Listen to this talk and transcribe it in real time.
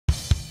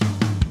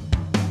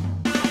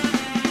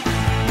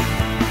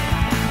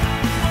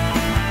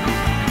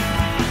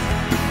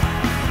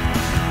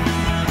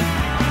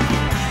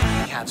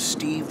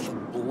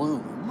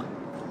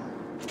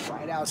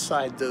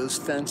outside those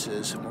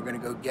fences, and we're going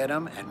to go get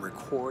them and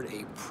record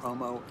a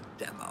promo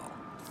demo.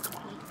 Come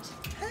on.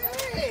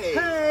 Hey!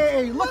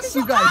 Hey, look at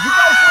you guys. You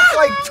guys look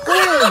like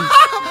twins.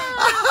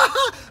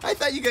 I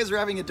thought you guys were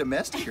having a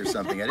domestic or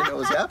something. I didn't know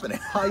what was happening.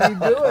 How you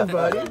doing,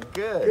 buddy?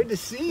 Good. Good to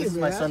see you, This is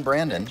man. my son,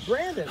 Brandon.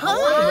 Brandon.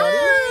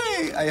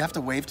 Hi! I have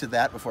to wave to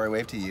that before I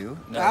wave to you.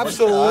 No,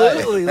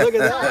 Absolutely. Look at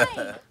that.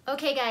 Hi.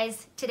 Okay,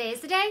 guys, today is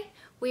the day.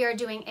 We are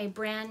doing a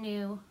brand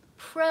new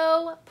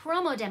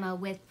promo demo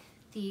with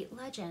the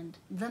legend,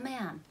 the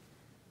man.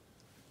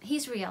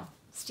 He's real,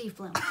 Steve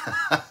Blum.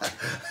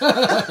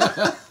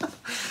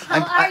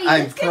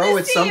 I'm pro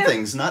at some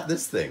things, not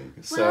this thing.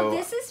 So, well,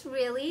 this is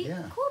really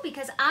cool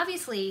because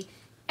obviously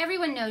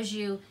everyone knows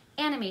you,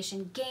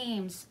 animation,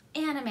 games,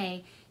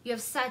 anime. You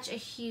have such a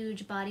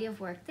huge body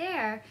of work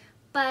there,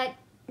 but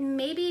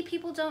maybe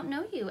people don't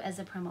know you as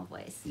a promo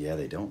voice. Yeah,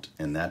 they don't.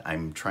 And that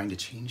I'm trying to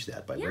change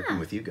that by working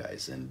with you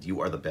guys. And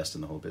you are the best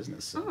in the whole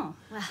business. So. Oh,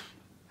 well,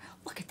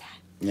 look at that.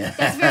 Yeah.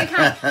 That's very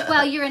kind.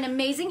 Well, you're in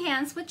amazing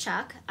hands with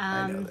Chuck.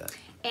 I know that.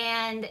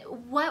 And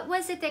what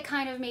was it that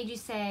kind of made you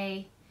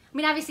say, I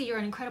mean, obviously you're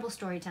an incredible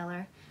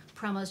storyteller.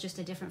 Promo is just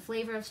a different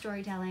flavor of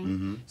storytelling.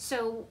 Mm-hmm.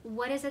 So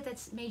what is it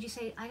that's made you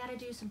say, I got to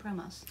do some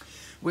promos?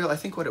 Well, I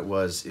think what it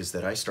was is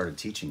that I started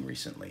teaching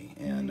recently,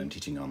 and I'm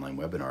teaching online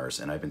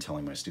webinars, and I've been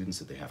telling my students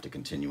that they have to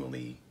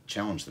continually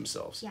challenge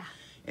themselves. Yeah.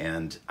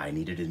 And I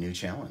needed a new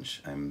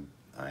challenge.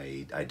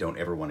 I don't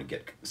ever want to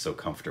get so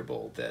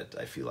comfortable that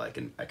I feel I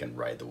can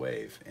ride the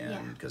wave,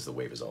 and because the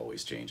wave is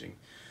always changing.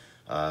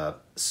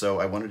 So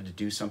I wanted to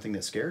do something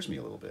that scares me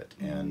a little bit,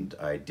 and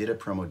I did a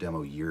promo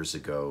demo years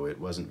ago. It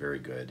wasn't very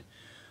good.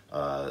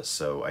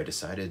 So I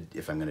decided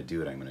if I'm going to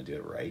do it, I'm going to do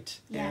it right.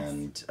 Yes.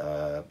 And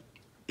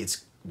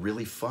it's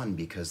really fun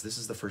because this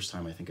is the first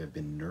time I think I've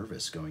been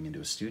nervous going into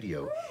a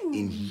studio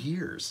in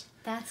years.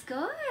 That's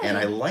good. And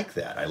I like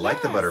that. I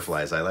like the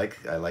butterflies. I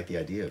like the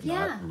idea of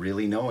not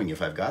really knowing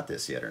if I've got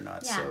this yet or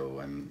not. Yeah. So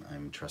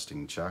I'm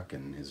trusting Chuck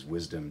and his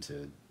wisdom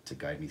to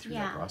guide me through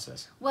that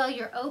process. Well,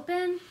 you're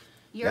open.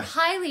 You're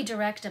highly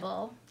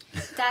directable.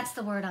 That's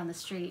the word on the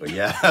street.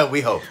 Yeah, we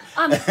hope.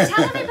 Tell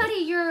everybody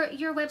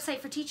your website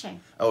for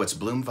teaching. Oh, it's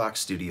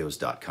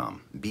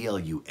blumvoxstudios.com.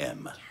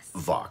 B-L-U-M.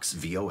 Vox,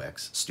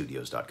 V-O-X,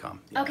 studios.com.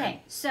 Yeah.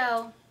 Okay,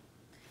 so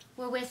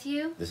we're with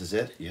you. This is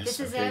it? Yes. This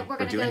is okay. it. We're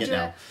going to go do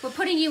it. We're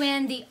putting you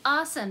in the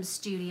awesome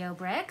studio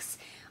bricks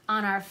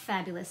on our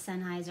fabulous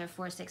Sennheiser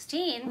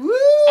 416. Woo!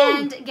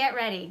 And get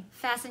ready.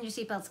 Fasten your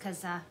seatbelts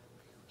because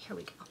here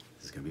we go.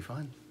 This is going to be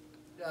fun.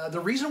 The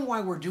reason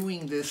why we're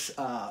doing this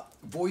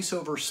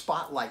voiceover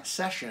spotlight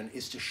session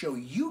is to show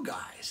you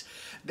guys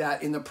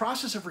that in the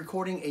process of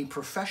recording a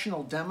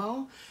professional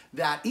demo,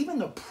 that even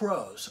the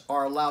pros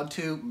are allowed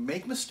to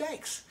make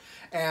mistakes.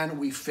 And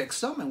we fix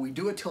them and we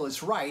do it till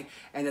it's right.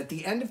 And at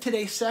the end of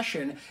today's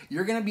session,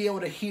 you're going to be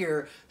able to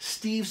hear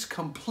Steve's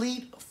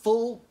complete,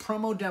 full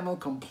promo demo,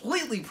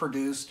 completely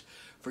produced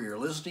for your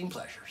listening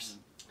pleasures.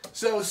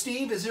 So,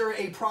 Steve, is there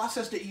a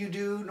process that you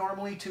do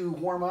normally to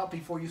warm up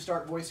before you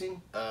start voicing?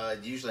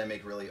 Usually I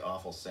make really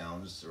awful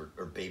sounds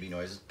or baby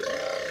noises,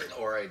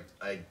 or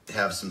I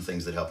have some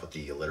things that help with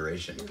the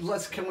alliteration.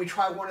 Can we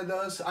try one of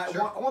those? Sure.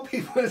 I want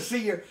people to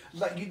see you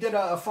did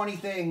a funny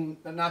thing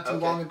not too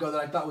long ago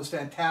that I thought was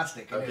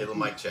fantastic. Okay, little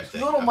mic check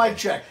thing. Little mic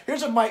check.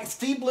 Here's a mic,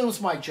 Steve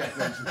Blum's mic check,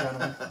 ladies and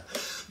gentlemen.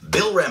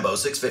 Bill Rambo,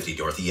 650,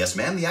 Dorothy Yes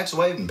Man, the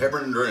Ex-Wife, and Pepper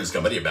and Endurance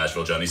Company of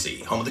Bashville, Johnny C.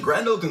 Home of the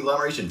grand old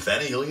conglomeration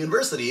Fannie Hill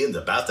University in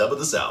the bathtub of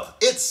the South.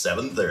 It's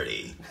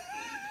 7:30.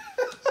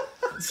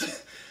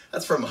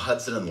 That's from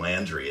Hudson and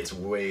Landry. It's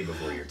way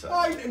before your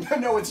time.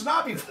 No, it's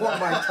not before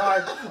my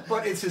time,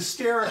 but it's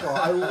hysterical.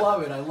 I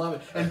love it. I love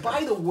it. And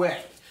by the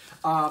way,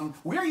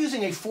 we are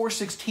using a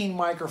 416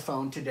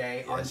 microphone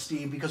today on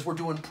Steve because we're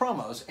doing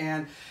promos.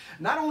 And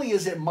not only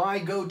is it my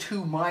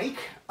go-to mic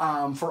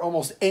for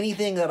almost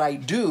anything that I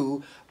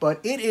do, but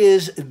it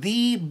is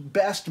the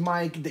best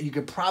mic that you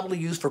could probably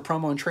use for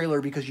promo and trailer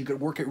because you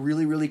could work it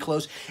really, really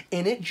close.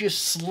 And it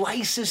just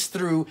slices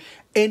through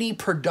any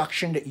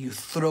production that you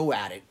throw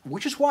at it,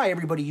 which is why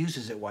everybody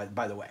uses it,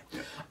 by the way.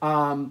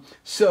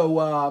 So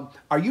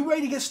are you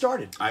ready to get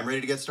started? I'm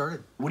ready to get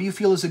started. What do you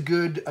feel is a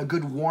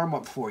good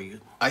warm-up for you?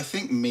 I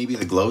think maybe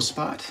the glow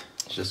spot,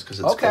 just because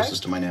it's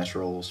closest to my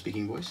natural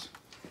speaking voice.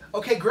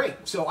 Okay, great.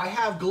 So I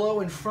have Glow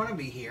in front of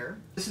me here.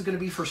 This is going to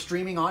be for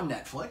streaming on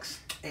Netflix.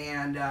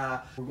 And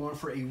we're going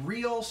for a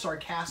real,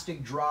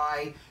 sarcastic,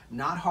 dry,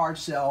 not hard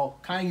sell,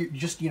 kind of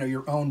just,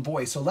 your own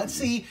voice. So let's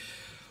see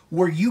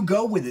where you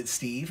go with it,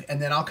 Steve,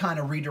 and then I'll kind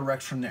of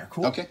redirect from there.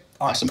 Cool? Okay.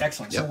 All awesome. right,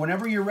 excellent. Yep. So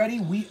whenever you're ready,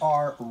 we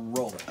are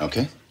rolling.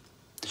 Okay.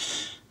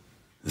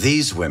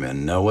 These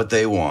women know what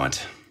they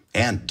want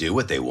and do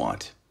what they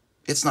want.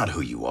 It's not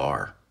who you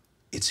are.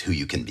 It's who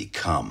you can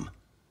become.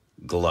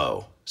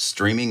 Glow.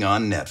 Streaming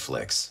on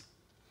Netflix.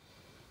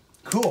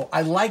 Cool.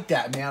 I like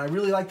that, man. I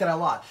really like that a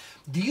lot.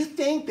 Do you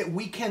think that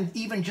we can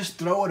even just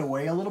throw it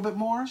away a little bit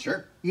more?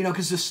 Sure. You know,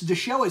 because the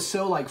show is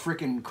so like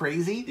freaking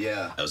crazy.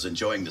 Yeah. I was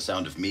enjoying the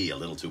sound of me a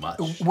little too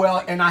much.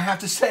 Well, and I have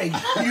to say,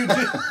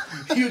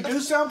 you do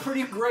sound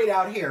pretty great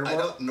out here. I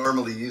don't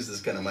normally use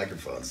this kind of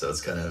microphone, so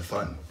it's kind of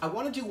fun. I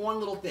want to do one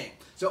little thing.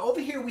 So over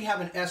here we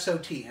have an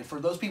SOT, and for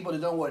those people that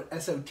know what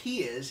SOT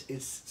is,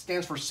 it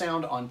stands for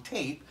sound on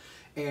tape.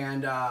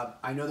 And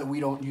I know that we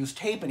don't use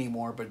tape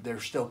anymore, but they're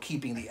still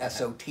keeping the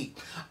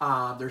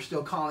SOT. They're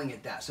still calling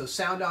it that. So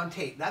sound on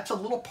tape, that's a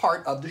little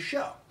part of the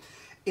show.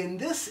 In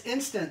this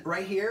instant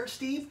right here,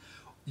 Steve,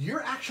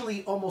 you're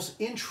actually almost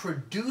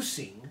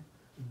introducing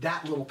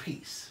that little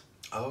piece.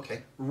 Oh,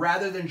 okay.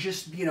 Rather than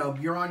just, you know,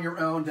 you're on your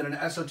own, then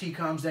an SOT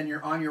comes, then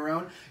you're on your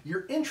own.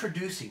 You're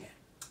introducing it.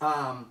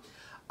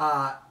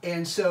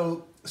 And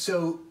so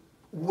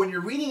when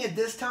you're reading it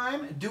this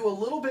time, do a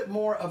little bit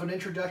more of an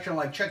introduction,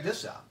 like check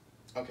this out.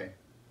 Okay.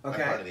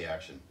 Okay. I'm part of the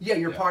action. Yeah,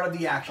 you're part of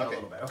the action Okay. a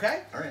little bit,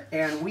 okay? All right.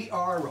 And we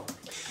are rolling.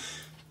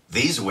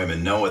 These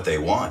women know what they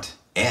want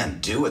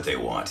and do what they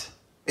want.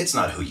 It's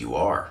not who you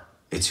are,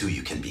 it's who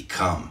you can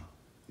become.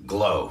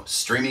 Glow,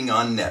 streaming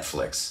on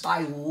Netflix.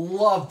 I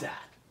love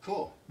that.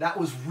 Cool. That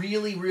was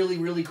really, really,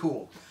 really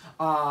cool.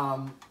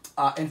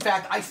 In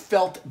fact, I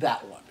felt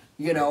that one.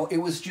 You know, it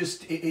was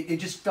just, it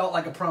just felt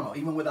like a promo.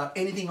 Even without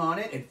anything on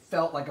it, it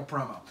felt like a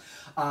promo.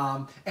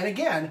 And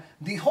again,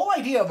 the whole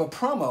idea of a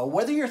promo,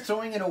 whether you're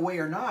throwing it away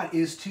or not,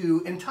 is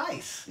to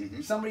entice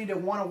somebody to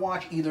want to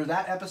watch either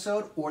that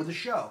episode or the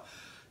show.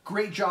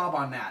 Great job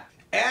on that.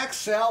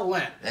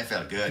 Excellent. That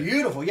felt good.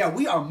 Beautiful. Yeah,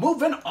 we are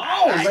moving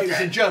on,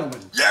 ladies and gentlemen.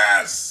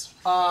 Yes!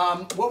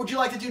 What would you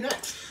like to do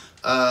next?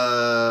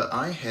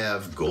 I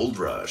have Gold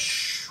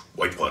Rush,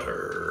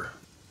 Whitewater.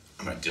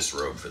 I'm gonna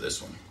disrobe for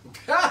this one.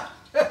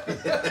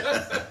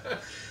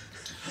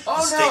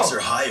 Oh, The stakes are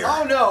higher.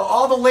 Oh no,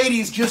 all the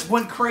ladies just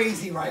went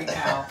crazy right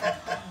now.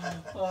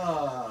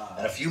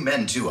 And a few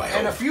men too, I hope.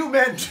 And a few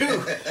men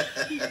too.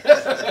 Do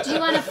you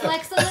want to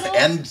flex a little?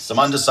 And some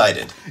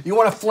undecided. You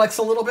want to flex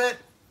a little bit?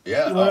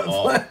 Yeah. You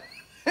wanna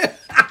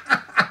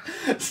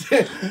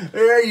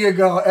There you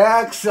go.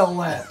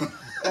 Excellent.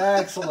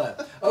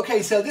 Excellent.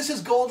 Okay, so this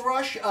is Gold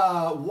Rush,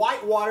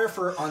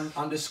 Whitewater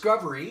on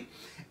Discovery.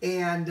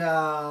 And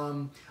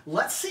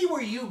let's see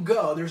where you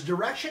go. There's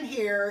direction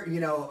here, you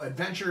know,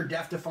 adventure,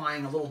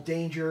 death-defying, a little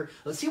danger.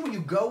 Let's see where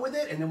you go with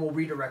it, and then we'll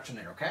redirect from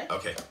there, okay?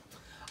 Okay.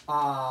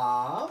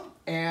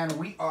 And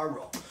we are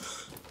rolling.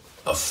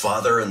 A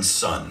father and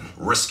son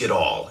risk it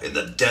all in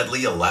the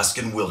deadly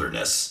Alaskan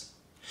wilderness.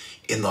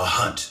 In the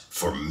hunt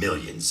for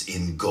millions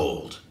in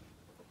gold.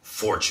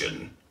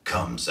 Fortune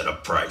comes at a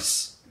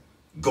price.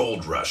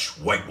 Gold Rush,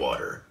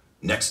 Whitewater,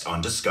 next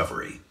on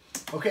Discovery.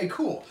 Okay,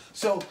 cool.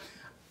 So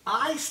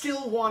I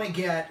still want to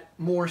get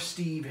more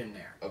Steve in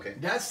there. Okay.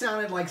 That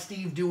sounded like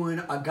Steve doing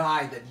a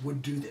guy that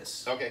would do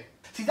this. Okay.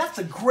 See, that's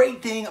a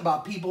great thing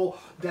about people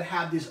that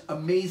have this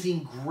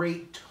amazing,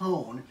 great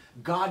tone,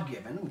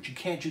 God-given, which you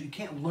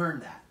can't learn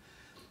that.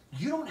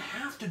 You don't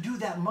have to do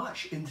that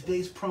much in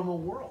today's promo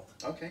world.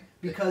 Okay.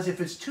 Because if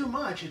it's too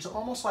much, it's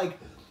almost like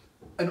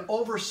an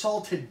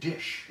over-salted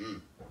dish.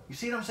 You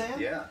see what I'm saying?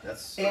 Yeah,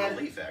 that's a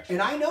relief, actually.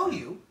 And I know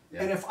you,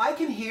 Yeah. and if I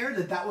can hear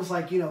that was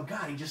like, you know,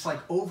 God, he just like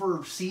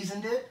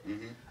over-seasoned it,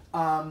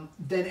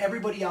 then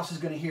everybody else is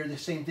going to hear the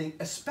same thing,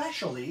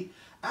 especially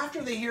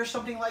after they hear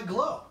something like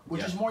Glow,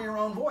 which Yeah. is more your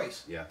own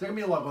voice. Yeah. They're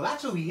going to be like, well,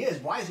 that's who he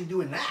is. Why is he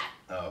doing that?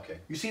 Oh, okay.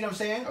 You see what I'm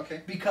saying?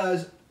 Okay.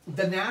 Because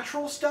the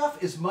natural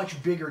stuff is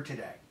much bigger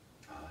today.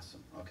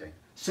 Awesome. Okay.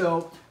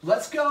 So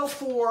let's go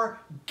for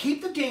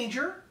keep the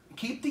danger,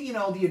 keep the, you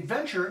know, the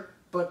adventure,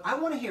 but I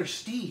want to hear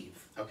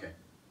Steve Okay.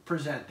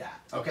 present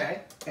that,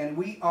 okay? And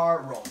we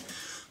are rolling.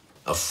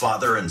 A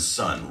father and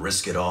son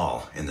risk it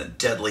all in the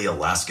deadly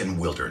Alaskan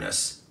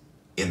wilderness.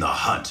 In the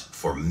hunt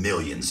for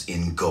millions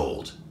in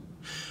gold.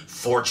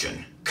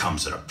 Fortune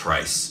comes at a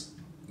price.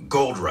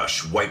 Gold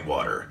Rush,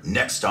 Whitewater,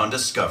 next on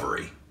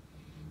Discovery.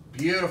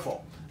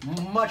 Beautiful.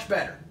 Much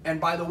better. And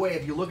by the way,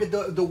 if you look at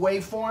the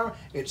waveform,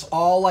 it's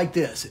all like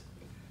this.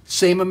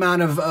 Same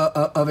amount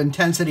of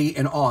intensity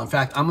and all. In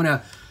fact, I'm going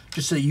to,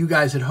 just so you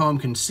guys at home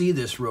can see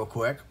this real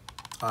quick,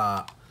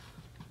 I'm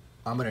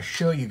going to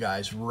show you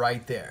guys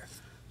right there.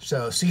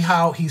 So see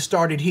how he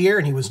started here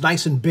and he was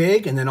nice and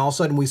big, and then all of a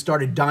sudden we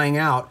started dying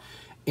out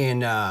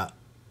in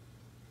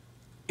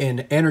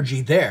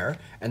energy there.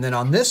 And then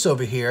on this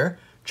over here,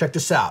 check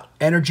this out.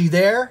 Energy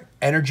there,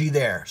 energy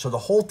there. So the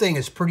whole thing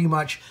is pretty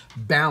much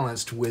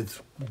balanced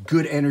with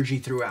good energy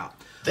throughout.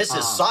 This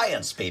is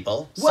science,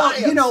 people. Well,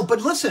 Science. you know,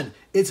 but listen,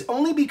 it's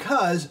only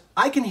because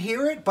I can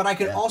hear it, but I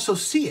can also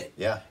see it.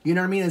 Yeah. You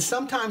know what I mean? And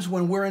sometimes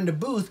when we're in the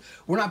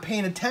booth, we're not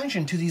paying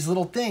attention to these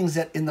little things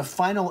that in the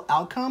final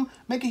outcome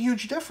make a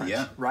huge difference.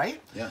 Yeah. Right?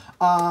 Yeah.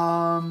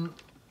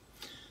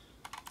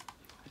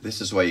 This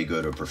is why you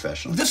go to a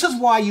professional. This is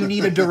why you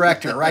need a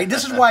director, right?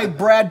 This is why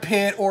Brad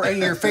Pitt or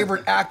any of your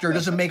favorite actor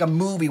doesn't make a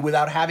movie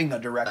without having a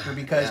director,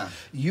 because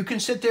you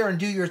can sit there and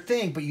do your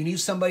thing, but you need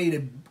somebody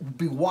to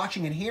be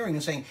watching and hearing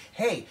and saying,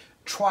 hey,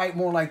 try it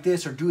more like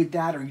this or do it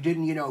that, or you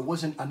didn't, you know, it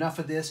wasn't enough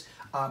of this.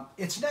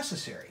 It's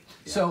necessary.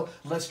 Yeah. So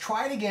let's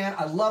try it again.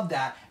 I love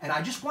that. And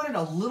I just want it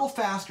a little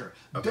faster.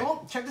 Okay.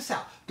 Check this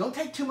out. Don't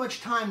take too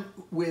much time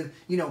with,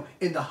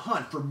 in the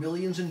hunt for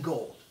millions in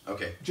gold.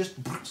 Okay. Just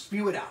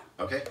spew it out.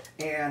 Okay.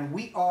 And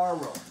we are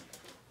rolling.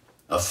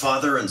 A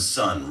father and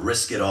son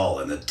risk it all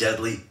in the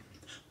deadly...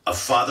 A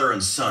father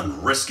and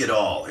son risk it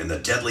all in the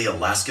deadly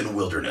Alaskan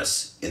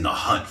wilderness in the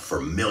hunt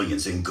for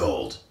millions in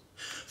gold.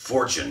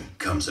 Fortune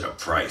comes at a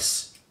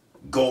price.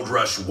 Gold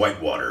Rush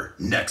Whitewater,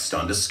 next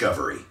on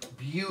Discovery.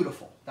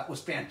 Beautiful. That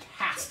was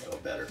fantastic. A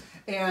little better.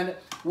 And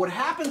what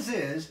happens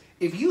is,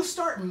 if you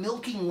start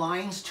milking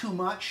lines too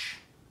much,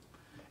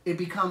 it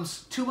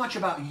becomes too much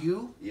about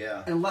you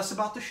and less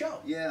about the show.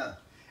 Yeah.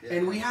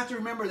 And we have to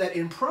remember that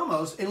in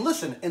promos, and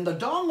listen, in the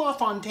Don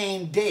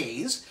LaFontaine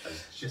days,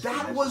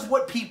 that was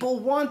what people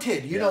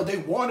wanted. You know, they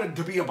wanted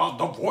to be about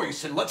the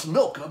voice and let's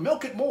milk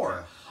it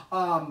more.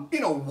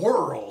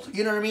 World,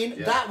 you know what I mean?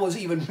 Yeah. That was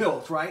even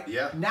milked, right?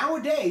 Yeah.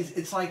 Nowadays,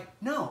 it's like,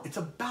 no, it's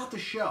about the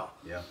show.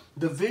 Yeah.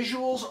 The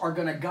visuals are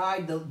going to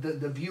guide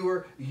the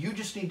viewer. You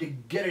just need to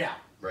get it out.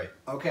 Right.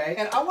 Okay?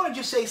 And I want to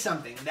just say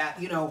something that,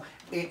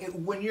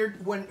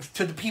 when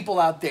to the people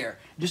out there,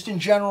 just in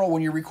general,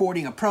 when you're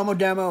recording a promo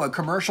demo, a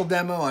commercial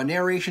demo, a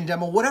narration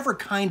demo, whatever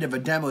kind of a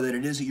demo that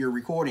it is that you're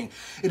recording,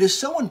 it is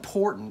so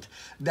important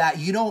that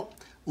you don't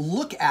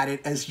look at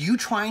it as you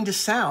trying to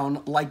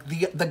sound like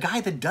the guy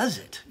that does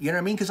it. You know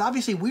what I mean? Because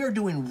obviously we are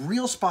doing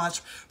real spots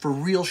for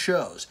real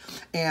shows.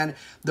 And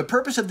the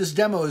purpose of this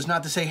demo is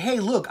not to say,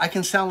 hey, look, I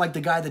can sound like the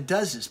guy that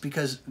does this,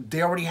 because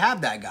they already have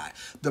that guy.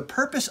 The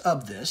purpose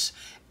of this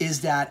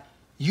is that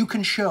you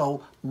can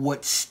show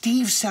what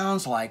Steve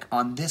sounds like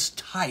on this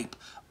type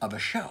of a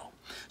show.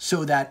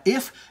 So that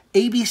if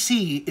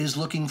ABC is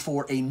looking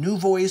for a new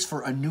voice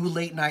for a new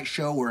late night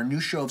show or a new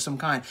show of some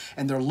kind,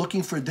 and they're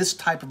looking for this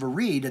type of a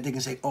read, that they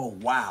can say, oh,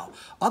 wow.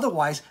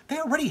 Otherwise, they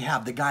already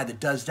have the guy that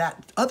does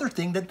that other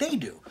thing that they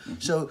do. Mm-hmm.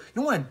 So you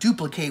don't want to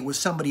duplicate what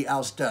somebody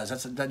else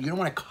does. You don't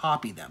want to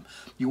copy them.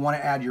 You want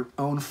to add your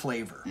own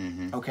flavor,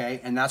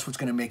 okay? And that's what's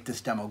going to make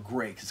this demo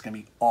great, 'cause it's going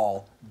to be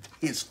all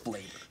his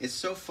flavor. It's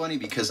so funny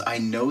because I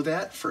know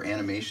that for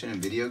animation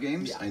and video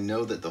games. Yeah. I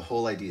know that the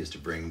whole idea is to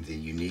bring the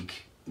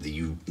unique,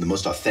 the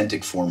most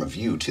authentic form of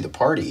you to the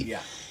party. Yeah.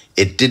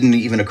 It didn't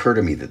even occur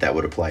to me that that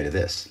would apply to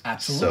this.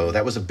 Absolutely. So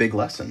that was a big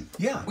lesson.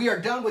 Yeah. We are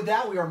done with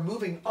that. We are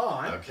moving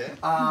on. Okay.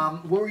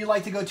 Where would you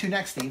like to go to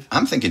next, Steve?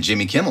 I'm thinking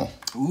Jimmy Kimmel.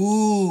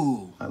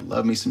 Ooh. I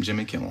love me some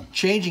Jimmy Kimmel.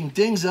 Changing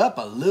things up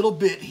a little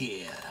bit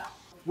here.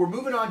 We're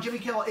moving on. Jimmy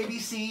Kimmel,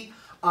 ABC.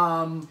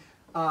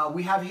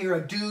 We have here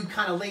a dude,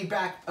 kind of laid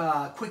back,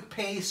 quick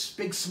pace,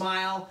 big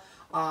smile.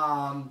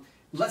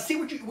 Let's see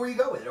where you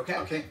go with it, okay?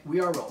 Okay.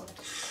 We are rolling.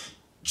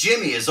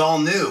 Jimmy is all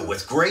new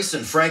with Grace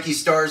and Frankie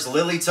stars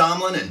Lily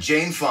Tomlin and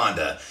Jane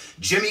Fonda.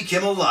 Jimmy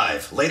Kimmel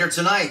Live, later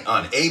tonight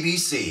on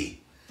ABC.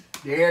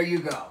 There you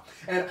go.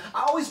 And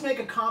I always make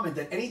a comment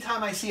that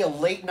anytime I see a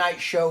late night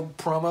show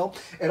promo,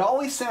 it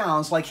always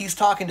sounds like he's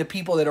talking to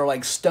people that are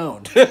like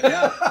stoned.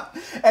 Yeah.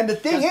 And the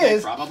thing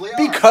is, probably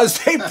are.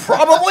 because they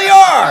probably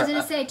I was are.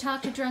 going to say,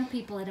 talk to drunk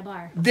people at a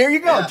bar. There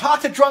you go. Yeah.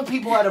 Talk to drunk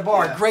people at a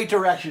bar. Yeah. Great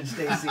direction,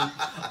 Stacey.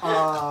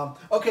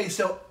 Okay,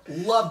 so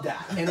love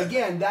that. And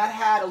again, that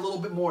had a little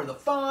bit more of the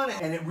fun,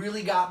 and it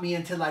really got me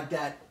into like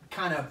that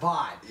kind of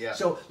vibe. Yeah.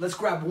 So let's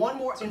grab one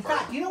more. In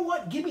fact, you know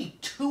what? Give me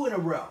 2 in a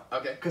row.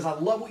 Okay. Because I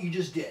love what you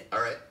just did. All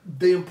right.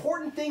 The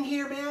important thing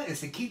here, man, is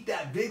to keep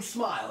that big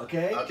smile,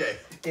 okay? Okay.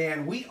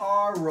 And we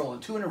are rolling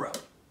 2 in a row.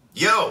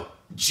 Yo,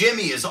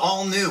 Jimmy is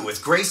all new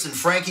with Grace and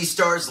Frankie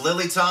stars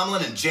Lily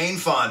Tomlin and Jane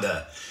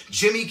Fonda.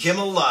 Jimmy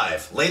Kimmel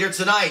Live, later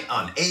tonight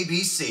on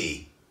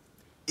ABC.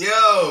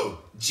 Yo,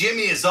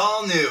 Jimmy is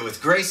all new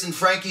with Grace and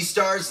Frankie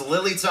stars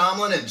Lily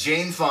Tomlin and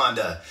Jane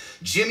Fonda.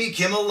 Jimmy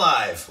Kimmel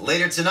Live,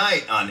 later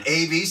tonight on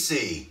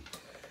ABC.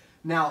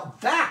 Now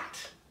that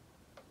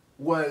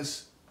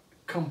was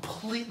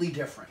completely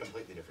different.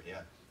 Completely different,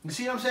 yeah. You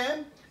see what I'm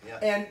saying? Yeah.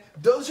 And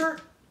those are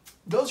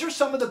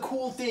some of the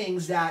cool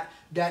things that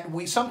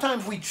we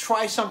sometimes we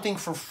try something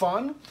for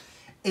fun,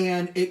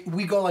 and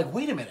we go like,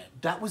 wait a minute,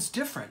 that was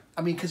different.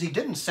 I mean, because he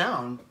didn't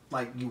sound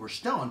like you were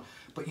stoned,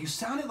 but you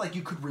sounded like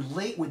you could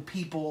relate with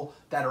people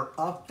that are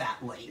up that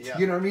late. Yeah.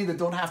 You know what I mean? That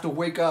don't have to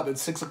wake up at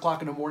 6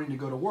 o'clock in the morning to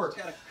go to work.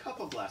 Got a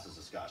couple glasses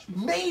of scotch.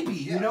 Maybe,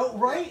 Yeah. you know,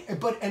 right?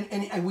 But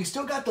and we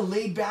still got the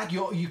laid back.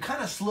 You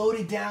kind of slowed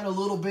it down a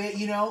little bit,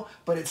 you know,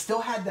 but it still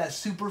had that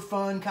super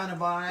fun kind of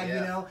vibe,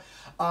 Yeah. you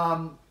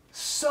know.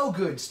 So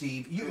good,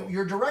 Steve.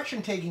 Your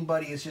direction taking,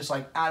 buddy, is just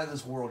like out of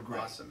this world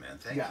great. Awesome, man.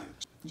 Thank Yeah. you.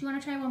 Do you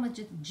want to try one with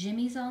just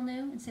Jimmy's all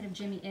new instead of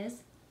Jimmy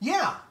is?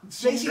 Yeah,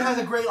 Stacey has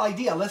a great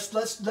idea. Let's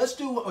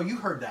do. Oh, you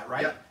heard that,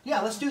 right? Yeah.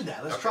 Yeah, let's do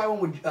that. Let's try one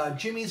with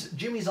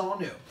Jimmy's all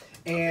new.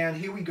 And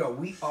here we go.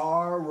 We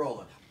are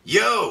rolling.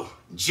 Yo,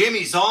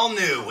 Jimmy's all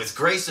new with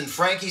Grace and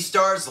Frankie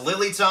stars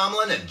Lily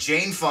Tomlin and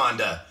Jane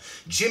Fonda.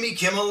 Jimmy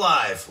Kimmel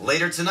Live,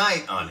 later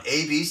tonight on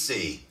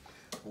ABC.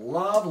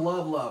 Love,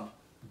 love, love.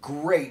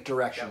 Great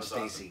direction, That was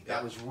Stacey. awesome. That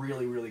Yeah. was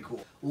really, really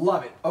cool.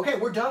 Love it. Okay,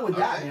 we're done with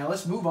that, Okay. man.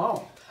 Let's move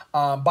on.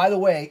 By the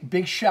way,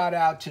 big shout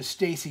out to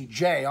Stacey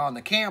J on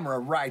the camera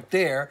right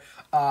there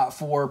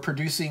for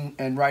producing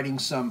and writing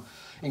some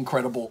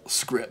incredible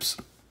scripts.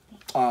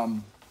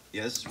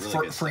 Yeah, this is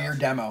really good For your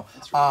stuff. demo.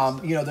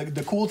 Really You know,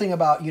 the cool thing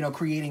about, you know,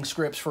 creating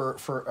scripts for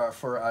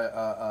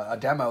a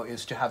demo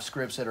is to have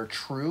scripts that are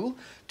true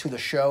to the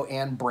show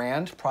and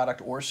brand,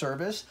 product or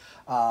service.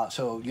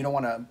 So you don't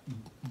want to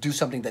do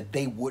something that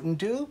they wouldn't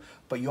do,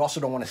 but you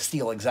also don't want to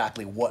steal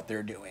exactly what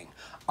they're doing.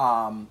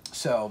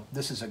 So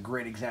this is a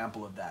great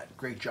example of that.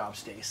 Great job,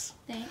 Stace.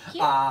 Thank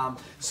you.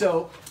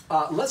 So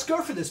let's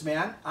go for this,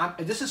 man.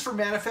 This is for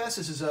Manifest.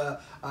 This is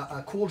a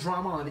cool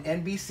drama on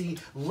NBC.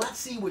 Let's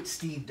see what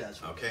Steve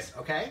does with this,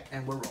 okay?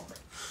 And we're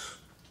rolling.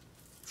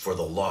 For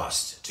the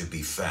lost to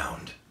be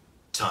found,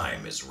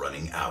 time is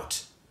running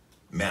out.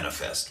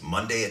 Manifest,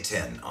 Monday at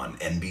 10 on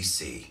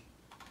NBC.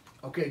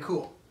 Okay,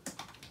 cool.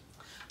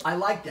 I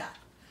like that.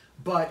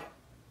 But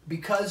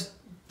because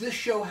this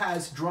show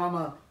has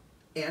drama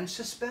and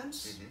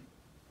suspense,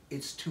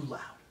 it's too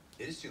loud.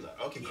 It is too loud.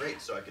 Okay,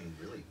 great. So I can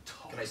really...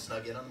 Can I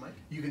snug in on the mic?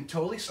 You can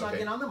totally snug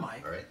in on the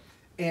mic. All right.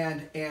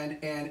 And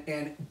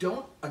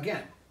don't,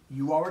 again,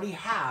 you already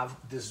have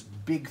this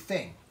big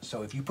thing.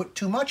 So if you put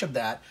too much of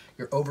that,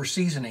 you're over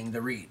seasoning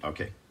the read.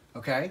 Okay.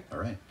 Okay? All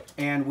right.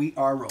 And we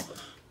are rolling.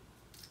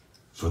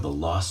 For the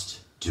lost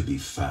to be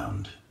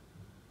found,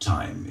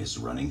 time is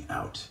running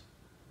out.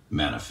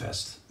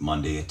 Manifest,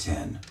 Monday at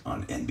 10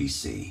 on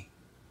NBC.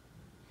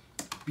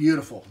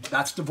 Beautiful.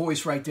 That's the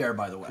voice right there,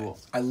 by the way. Cool.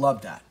 I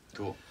love that.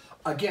 Cool.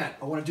 Again,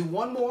 I want to do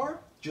one more,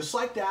 just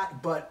like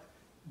that, but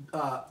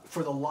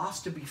for the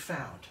lost to be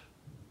found.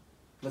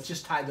 Let's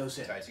just tie those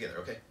in. Tie it together,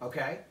 okay.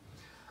 Okay?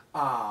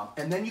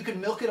 And then you can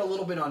milk it a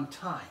little bit on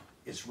time.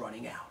 It's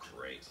running out.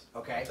 Great.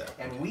 Okay? Got that.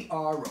 And Okay. we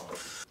are rolling.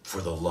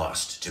 For the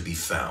lost to be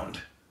found,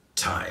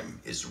 time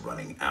is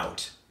running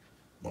out.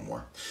 One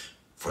more.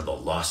 For the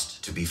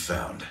lost to be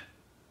found.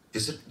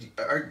 Is it...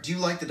 do you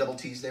like the double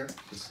T's there?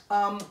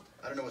 I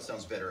don't know what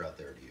sounds better out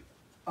there to you.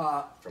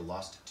 For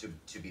lost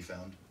to be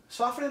found?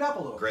 Soften it up a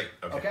little. Great,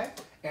 okay. Okay?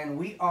 And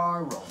we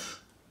are rolling.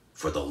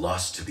 For the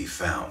lost to be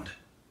found,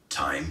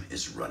 time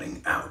is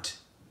running out.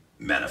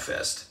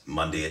 Manifest,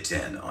 Monday at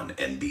 10 on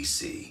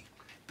NBC.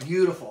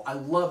 Beautiful. I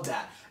love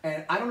that.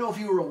 And I don't know if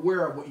you were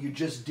aware of what you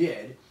just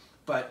did,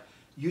 but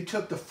you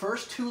took the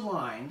first two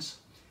lines,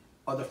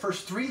 or the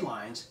first three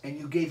lines, and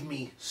you gave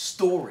me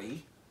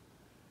story.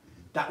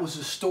 That was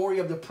the story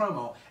of the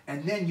promo.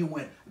 And then you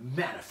went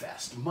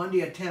manifest,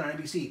 Monday at 10 on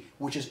NBC,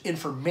 which is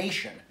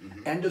information,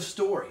 end of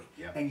story.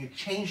 Yep. And you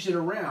changed it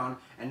around.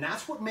 And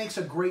that's what makes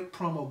a great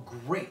promo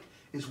great,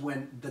 is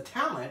when the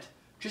talent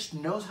just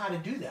knows how to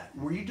do that.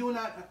 Were you doing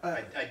that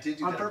I did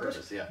do on that purpose?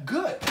 on purpose, yeah.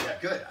 Good. Yeah,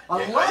 good.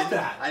 I Yeah, love didn't-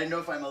 that. I didn't know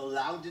if I'm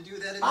allowed to do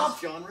that in this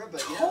genre,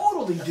 but yeah.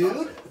 Totally, That's dude.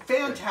 awesome.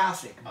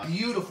 Fantastic. Awesome.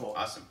 Beautiful.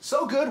 Awesome.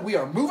 So good. We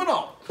are moving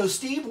on. So,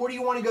 Steve, where do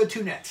you want to go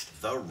to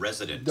next? The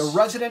Resident. The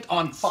Resident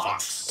on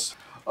Fox.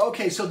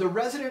 Okay, so The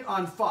Resident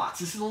on Fox.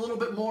 This is a little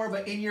bit more of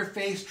an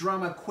in-your-face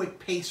drama,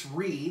 quick-pace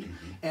read.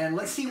 And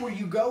let's see where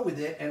you go with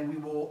it, and we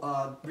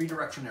will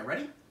redirect from there.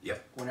 Ready?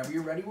 Yep. Whenever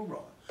you're ready, we're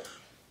rolling.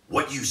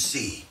 What you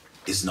see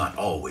is not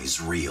always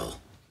real.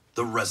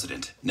 The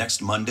Resident,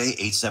 next Monday,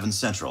 8/7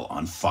 Central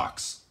on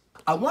Fox.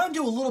 I want to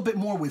do a little bit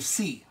more with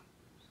C.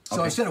 So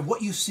Okay. instead of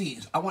what you see,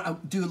 I want to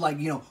do like,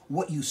 you know,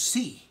 what you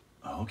see.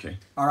 Oh, okay.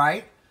 All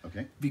right?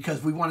 Okay.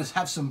 Because we want to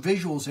have some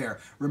visuals there.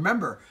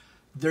 Remember,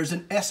 there's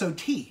an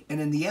SOT,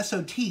 and in the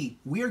SOT,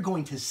 we are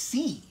going to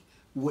see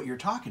what you're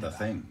talking The about.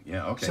 thing.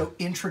 Yeah, okay. So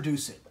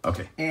introduce it.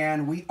 Okay.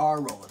 And we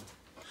are rolling.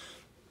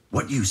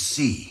 What you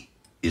see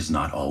is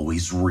not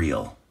always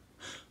real.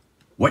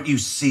 What you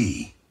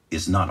see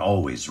is not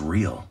always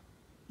real.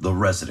 The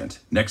Resident,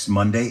 next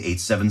Monday,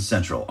 8/7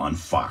 Central on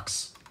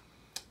Fox.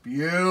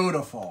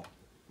 Beautiful.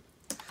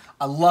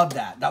 I love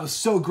that. That was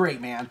so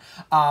great, man.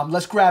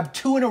 Let's grab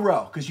two in a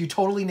row, because you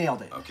totally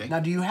nailed it. Okay. Now,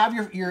 do you have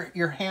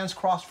your hands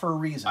crossed for a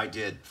reason? I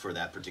did for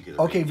that particular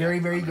Okay, read, very,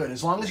 yeah. very I'm good. gonna-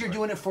 As long as you're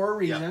doing it for a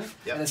reason,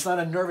 Yep. and it's not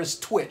a nervous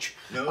twitch,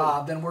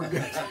 No. then we're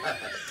good.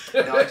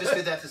 No, I just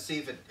did that to see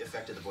if it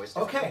affected the voice.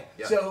 Okay,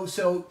 Yeah.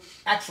 so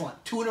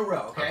excellent. Two in a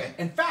row, okay? Okay.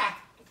 In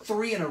fact,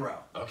 three in a row.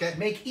 Okay.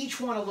 Make each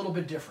one a little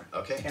bit different.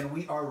 Okay. And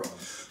we are rolling.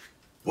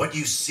 What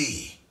you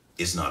see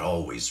is not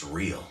always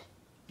real.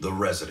 The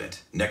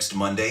Resident, next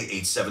Monday,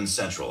 8/7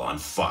 Central on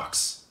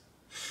Fox.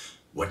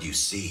 What you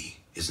see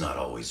is not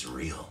always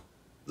real.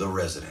 The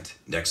Resident,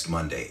 next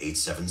Monday,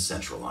 8/7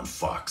 Central on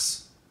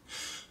Fox.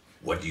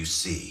 What you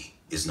see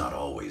is not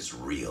always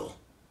real.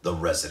 The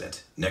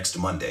Resident, next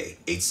Monday,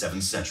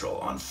 8/7 Central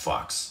on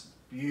Fox.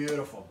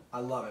 Beautiful.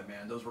 I love it,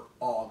 man. Those were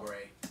all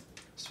great.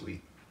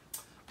 Sweet.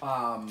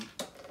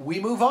 We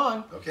move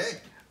on. Okay.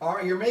 All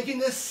right, you're making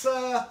this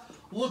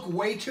look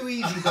way too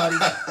easy, buddy.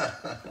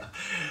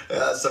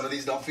 Some of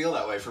these don't feel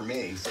that way for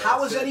me. So How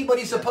that's is good.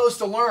 anybody supposed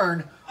to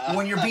learn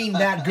when you're being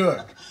that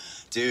good?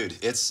 Dude,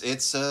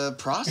 it's a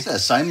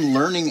process. I'm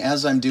learning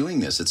as I'm doing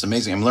this. It's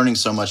amazing. I'm learning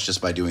so much just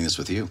by doing this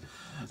with you.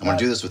 I'm going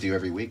to do this with you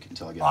every week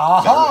until I get better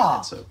Aha!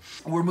 at it. So,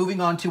 We're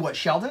moving on to what,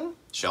 Sheldon?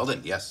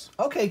 Sheldon, yes.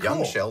 Okay, cool.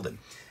 Young Sheldon.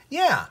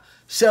 Yeah.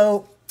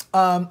 So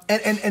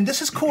And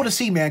this is cool to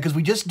see, man, because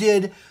we just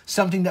did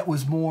something that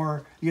was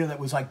more, that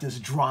was like this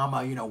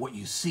drama, what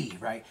you see,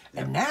 right?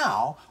 Yep. And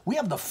now we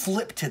have the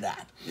flip to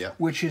that, yep.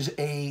 which is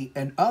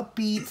an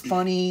upbeat,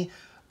 funny,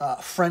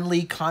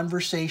 friendly,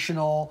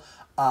 conversational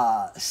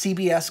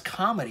CBS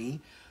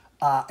comedy.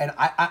 And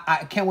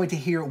I can't wait to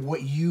hear where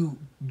you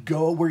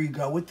go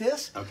with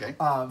this. Okay.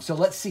 So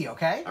let's see,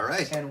 okay? All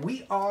right. And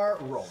we are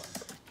rolling.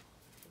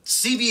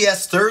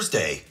 CBS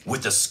Thursday,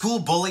 with the school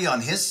bully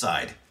on his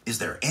side. Is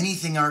there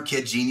anything our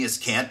kid genius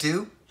can't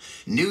do?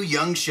 New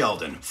young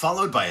Sheldon,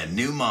 followed by a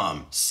new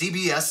mom.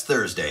 CBS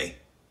Thursday.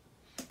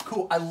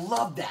 Cool. I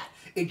love that.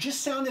 It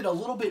just sounded a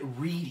little bit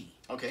reedy.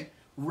 Okay.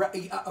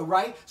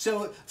 Right?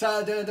 So,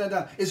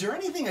 is there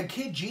anything a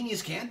kid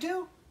genius can't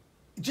do?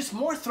 Just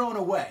more thrown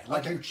away.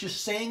 Like you're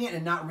just saying it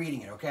and not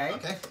reading it, okay?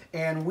 Okay.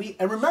 And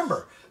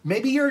remember,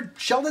 maybe you're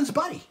Sheldon's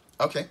buddy.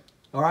 Okay.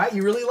 All right?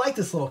 You really like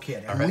this little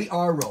kid. And we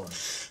are rolling.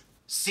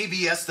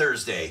 CBS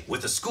Thursday,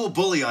 with the school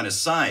bully on his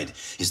side.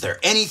 Is there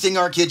anything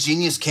our kid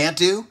genius can't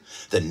do?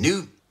 The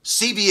new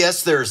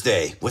CBS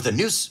Thursday, with a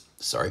new...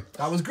 Sorry.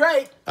 That was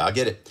great. I'll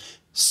get it.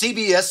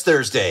 CBS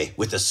Thursday,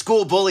 with the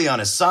school bully on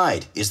his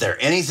side. Is there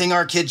anything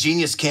our kid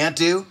genius can't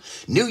do?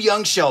 New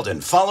young Sheldon,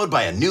 followed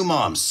by a new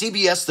mom.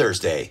 CBS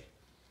Thursday.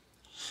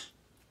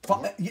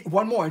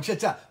 One more.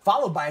 Just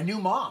followed by a new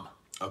mom.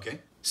 Okay.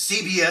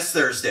 CBS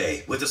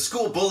Thursday, with the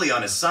school bully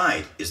on his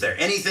side. Is there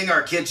anything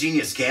our kid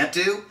genius can't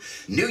do?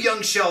 New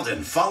young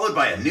Sheldon, followed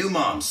by a new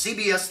mom.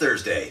 CBS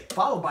Thursday.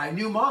 Followed by a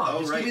new mom.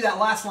 Just give me that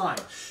last line.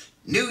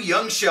 New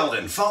young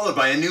Sheldon, followed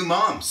by a new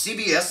mom.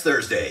 CBS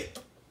Thursday.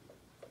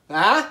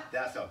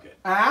 That felt good.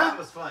 That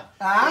was fun.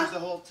 Changed the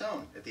whole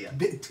tone at the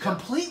end.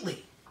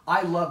 Completely.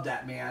 I love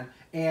that, man.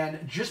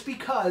 And just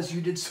because you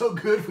did so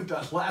good with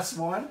that last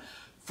one,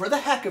 for the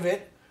heck of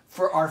it,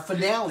 for our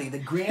finale, the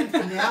grand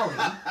finale,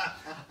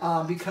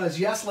 because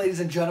yes, ladies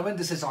and gentlemen,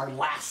 this is our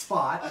last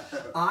spot.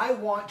 I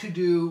want to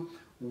do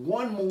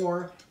one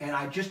more, and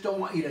I just don't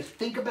want you to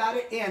think about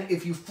it. And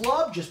if you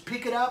flub, just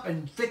pick it up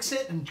and fix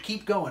it and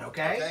keep going,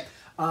 okay? Okay.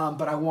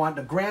 But I want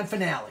the grand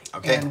finale.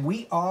 Okay. And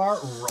we are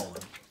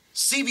rolling.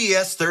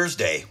 CBS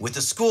Thursday, with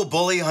the school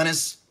bully on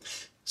his...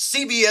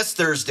 CBS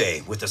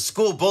Thursday, with the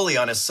school bully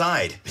on his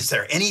side. Is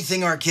there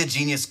anything our kid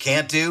genius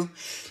can't do?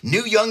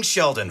 New young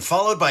Sheldon,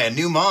 followed by a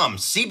new mom.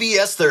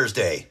 CBS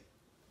Thursday.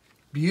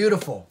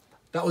 Beautiful.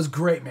 That was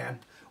great, man.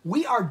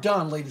 We are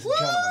done, ladies and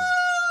gentlemen.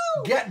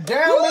 Get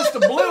down, Mr.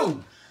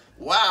 Blue.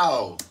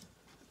 Wow.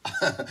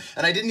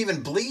 And I didn't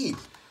even bleed.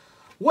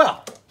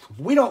 Well,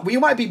 we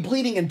might be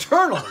bleeding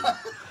internally,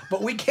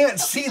 but we can't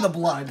see the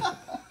blood.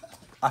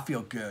 I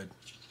feel good.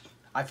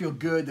 I feel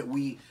good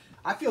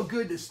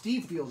that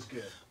Steve feels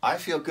good. I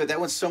feel good. That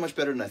went so much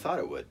better than I thought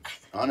it would.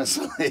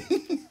 Honestly,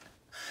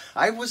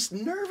 I was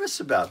nervous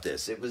about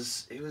this. It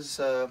was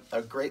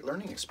a great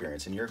learning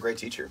experience, and you're a great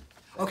teacher.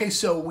 Okay,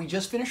 so we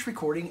just finished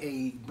recording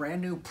a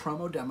brand new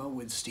promo demo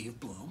with Steve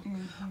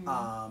Blum.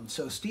 Mm-hmm.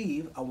 So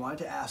Steve, I wanted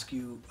to ask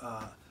you,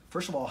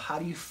 first of all, how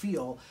do you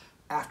feel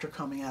after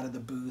coming out of the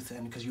booth?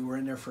 And because you were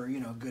in there for a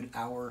good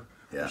hour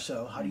or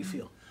so, how do you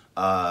feel?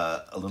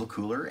 A little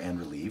cooler and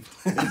relieved.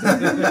 The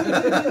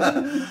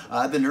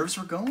nerves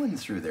were going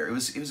through there. It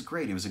was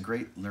great. It was a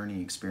great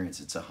learning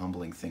experience. It's a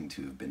humbling thing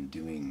to have been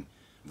doing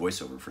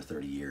voiceover for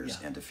 30 years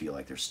and to feel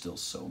like there's still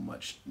so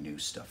much new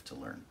stuff to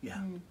learn.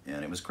 Yeah.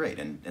 And it was great.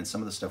 And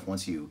some of the stuff,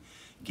 once you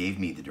gave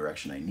me the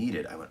direction I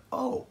needed, I went,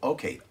 oh,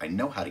 okay, I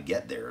know how to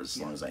get there as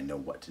long as I know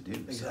what to do.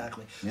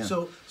 Exactly.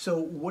 So, So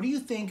what do you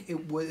think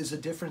is the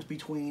difference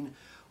between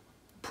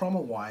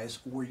promo-wise,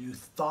 where you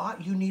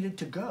thought you needed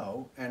to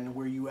go and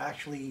where you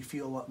actually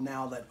feel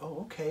now that, oh,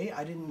 okay,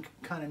 I didn't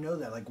kind of know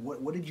that. Like,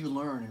 what did you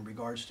learn in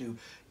regards to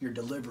your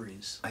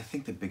deliveries? I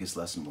think the biggest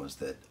lesson was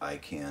that I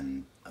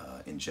can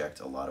inject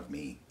a lot of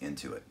me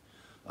into it.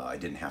 I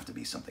didn't have to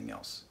be something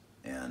else.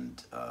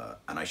 And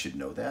I should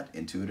know that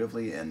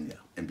intuitively and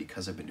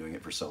because I've been doing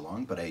it for so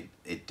long, but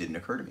it didn't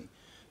occur to me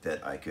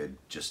that I could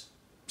just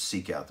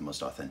seek out the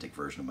most authentic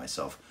version of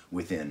myself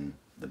within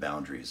the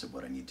boundaries of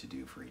what I need to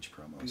do for each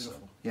promo. Beautiful.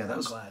 So, yeah, that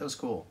was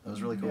cool. That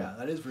was really cool. Yeah,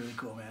 that is really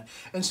cool, man.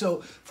 And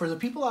so for the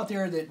people out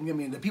there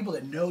the people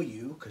that know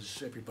you,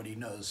 because everybody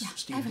knows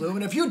Steve Blum,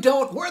 and if you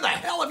don't, where the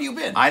hell have you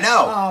been? I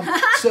know.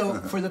 So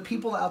for the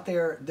people out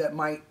there that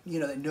might,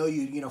 that know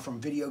you,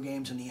 from video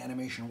games and the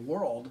animation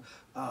world,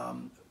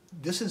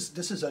 this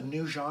is a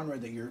new genre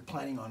that you're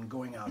planning on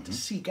going out to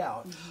seek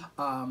out.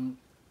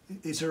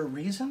 Is there a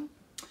reason?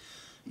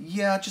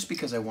 Yeah, just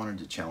because I wanted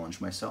to challenge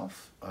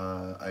myself.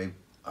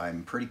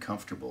 I'm pretty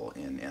comfortable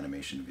in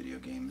animation video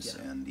games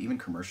and even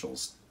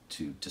commercials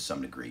to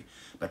some degree.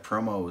 But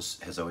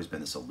promos has always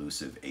been this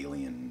elusive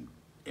alien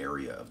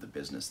area of the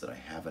business that I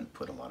haven't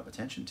put a lot of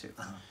attention to.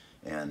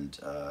 And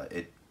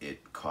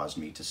it caused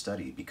me to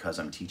study. Because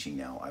I'm teaching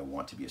now, I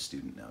want to be a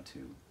student now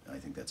too. I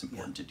think that's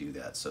important to do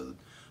that so that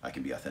I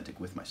can be authentic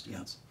with my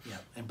students. Yeah.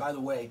 And by the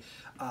way,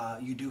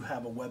 you do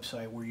have a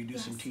website where you do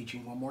some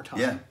teaching. One more time.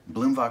 Yeah,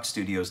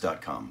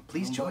 bloomvoxstudios.com.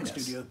 Please join us.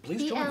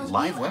 Please join us.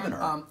 Live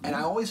webinar. And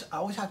I always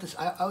like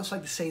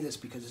to say this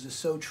because this is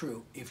so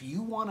true. If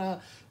you want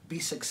to be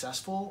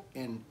successful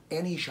in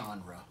any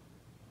genre,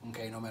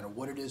 okay, no matter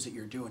what it is that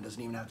you're doing,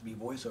 doesn't even have to be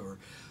voiceover,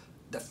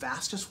 the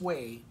fastest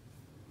way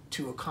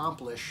to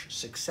accomplish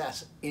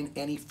success in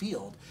any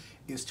field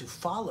is to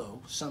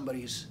follow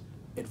somebody's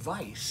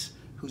advice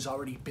who's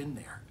already been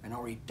there and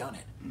already done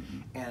it.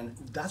 And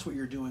that's what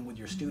you're doing with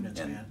your students,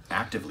 and man.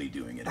 actively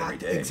doing it every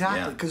day.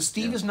 Exactly, because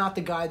Steve is not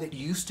the guy that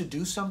used to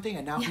do something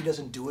and now he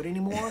doesn't do it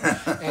anymore.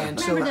 And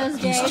so those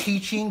he's days?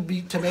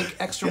 teaching to make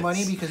extra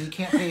money because he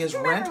can't pay his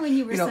rent. when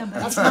you were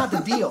somebody. That's not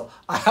the deal.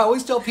 I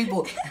always tell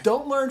people,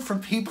 don't learn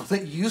from people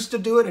that used to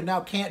do it and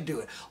now can't do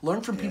it.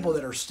 Learn from people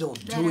that are still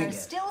doing it.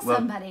 Still Well,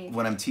 somebody.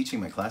 when I'm teaching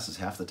my classes,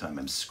 half the time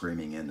I'm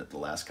screaming in at the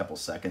last couple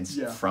seconds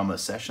Yeah. from a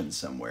session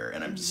somewhere,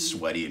 and I'm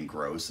sweaty and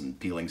gross and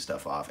peeling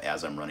stuff off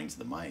as I'm running to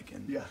the mic.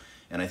 And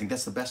and I think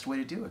that's the best way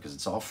to do it because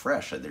it's all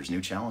fresh. There's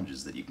new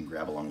challenges that you can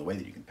grab along the way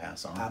that you can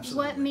pass on.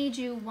 Absolutely. What made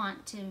you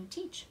want to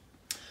teach?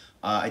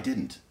 I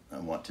didn't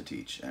want to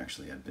teach,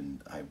 actually.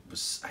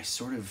 I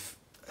sort of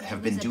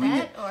have been Was it doing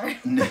that,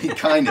 it. or? No,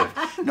 kind of.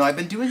 No, I've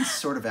been doing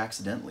sort of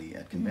accidentally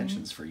at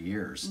conventions for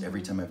years.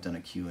 Every time I've done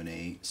a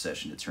Q&A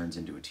session, it turns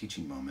into a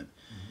teaching moment.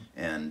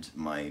 And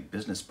my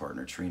business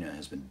partner, Trina,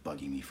 has been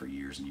bugging me for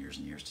years and years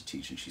and years to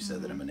teach, and she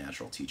said that I'm a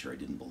natural teacher. I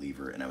didn't believe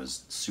her, and I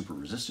was super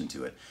resistant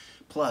to it.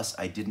 Plus,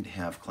 I didn't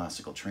have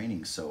classical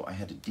training, so I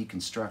had to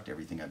deconstruct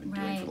everything I've been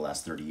doing for the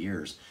last 30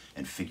 years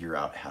and figure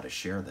out how to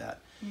share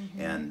that.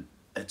 And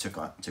I took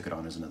it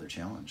on as another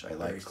challenge. I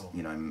like,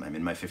 you know, I'm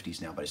in my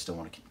 50s now, but I still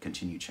want to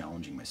continue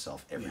challenging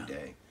myself every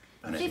day.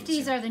 And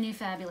 50s are the new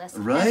fabulous.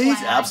 Right?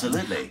 FYI.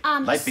 Absolutely.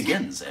 Life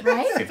begins at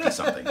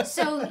 50-something.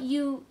 So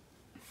you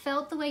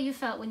felt the way you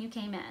felt when you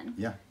came in.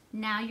 Yeah.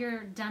 Now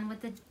you're done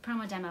with the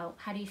promo demo.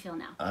 How do you feel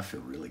now? I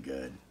feel really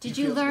good. Did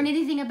you learn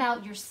anything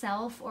about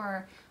yourself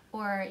or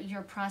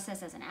your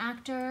process as an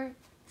actor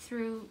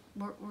through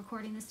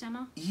recording this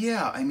demo?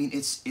 Yeah, I mean,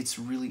 it's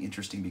really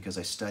interesting because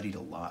I studied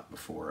a lot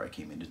before I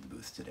came into the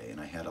booth today, and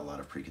I had a lot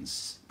of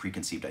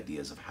preconceived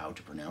ideas of how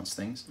to pronounce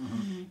things.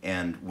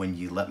 And when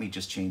you let me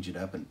just change it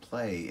up and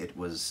play, it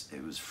was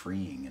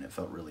freeing, and it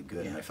felt really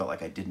good. And I felt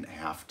like I didn't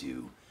have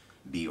to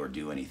be or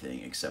do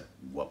anything except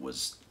what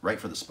was right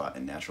for the spot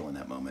and natural in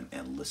that moment,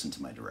 and listen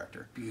to my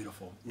director.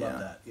 Beautiful. Love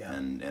that. Yeah.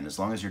 And as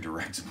long as you're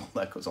directable,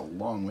 that goes a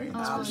long way in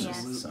this business.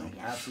 Absolutely. So,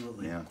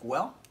 Absolutely. yeah.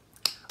 Well,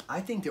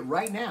 I think that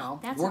right now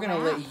That's we're a going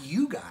to wrap. let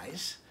you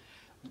guys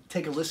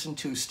take a listen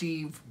to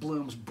Steve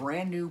Blum's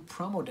brand new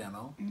promo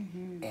demo,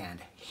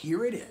 and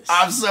here it is.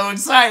 I'm so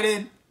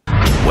excited.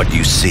 What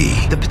you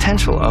see The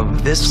potential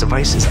of this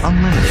device is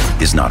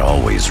unlimited. is not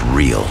always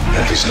real.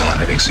 If he's not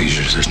having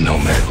seizures, there's no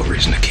medical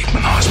reason to keep him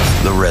in the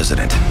hospital. The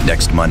Resident,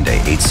 next Monday,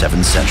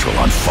 8/7 Central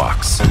on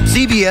Fox.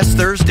 CBS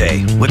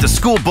Thursday, with a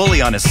school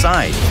bully on his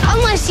side.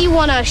 Unless you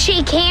want to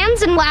shake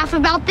hands and laugh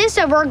about this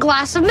over a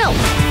glass of milk.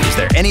 Is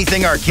there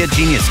anything our kid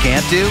genius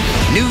can't do?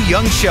 New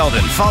young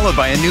Sheldon, followed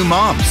by a new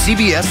mom.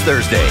 CBS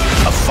Thursday.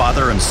 A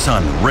father and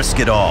son risk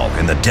it all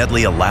in the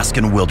deadly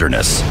Alaskan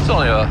wilderness. It's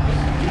only a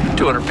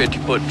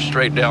 250-foot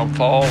straight down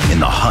fall. In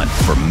the hunt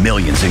for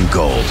millions in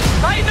gold.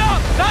 Tighten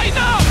up! Tighten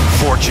up!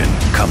 Fortune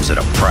comes at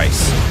a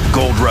price.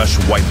 Gold Rush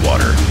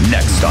Whitewater,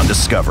 next on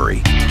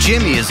Discovery.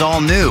 Jimmy is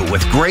all new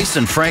with Grace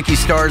and Frankie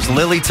stars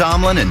Lily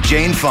Tomlin and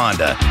Jane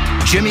Fonda.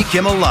 Jimmy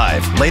Kimmel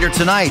Live, later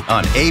tonight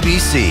on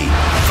ABC.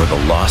 For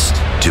the lost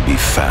to be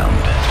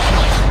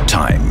found.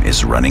 Time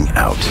is running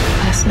out.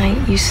 Last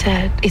night you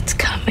said it's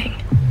coming.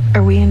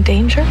 Are we in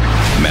danger?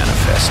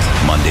 Manifest,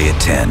 Monday at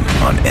 10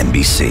 on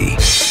NBC.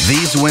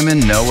 These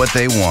women know what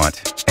they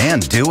want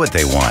and do what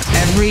they want.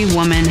 Every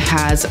woman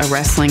has a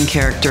wrestling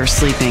character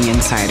sleeping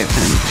inside of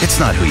them. It's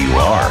not who you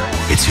are,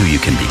 it's who you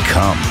can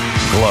become.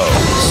 Glow,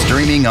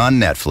 streaming on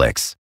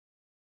Netflix.